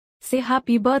say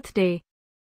happy birthday.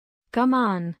 Come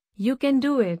on, you can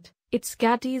do it. It's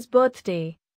Catty's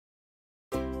birthday.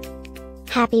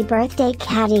 Happy birthday,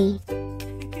 Catty.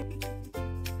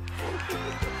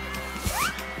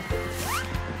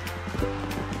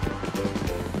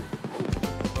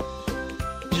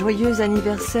 Joyeux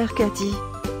anniversaire, Catty.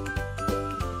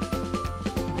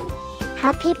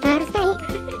 Happy birthday,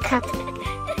 Catty.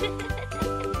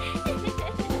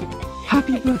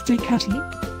 Happy birthday, Catty.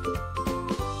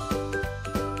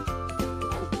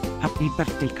 Happy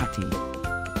birthday, Catty.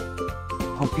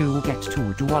 Hope you will get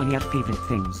to do all your favorite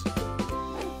things.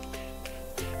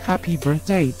 Happy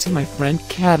birthday to my friend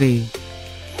Catty.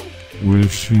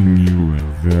 Wishing you a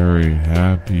very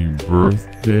happy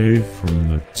birthday from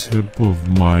the tip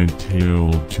of my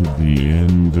tail to the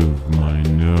end of my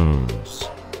nose.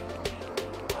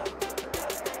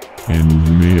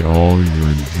 And may all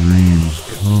your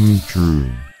dreams come true.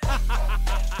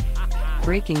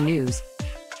 Breaking news.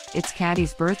 It's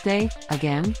Catty's birthday,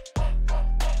 again?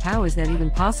 How is that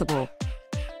even possible?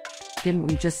 Didn't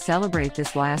we just celebrate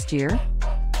this last year?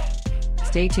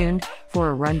 Stay tuned for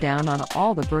a rundown on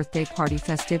all the birthday party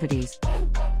festivities.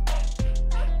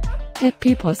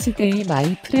 Happy birthday,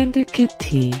 my friend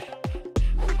Catty.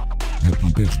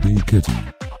 Happy birthday, Catty.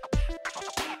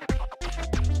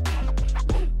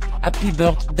 Happy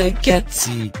birthday,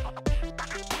 Catty.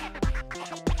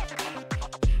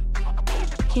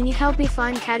 Can you help me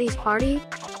find Catty's party?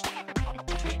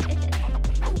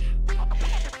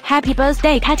 Happy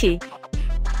birthday, Catty.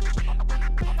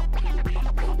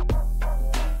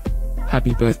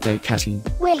 Happy birthday, Catty.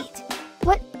 Wait,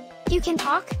 what? You can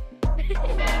talk?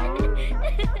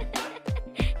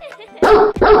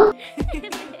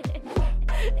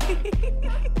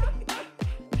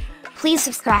 Please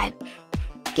subscribe,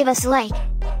 give us a like,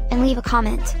 and leave a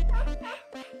comment.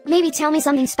 Maybe tell me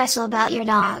something special about your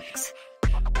dogs.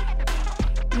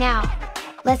 Now,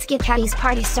 let's get Catty's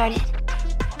party started.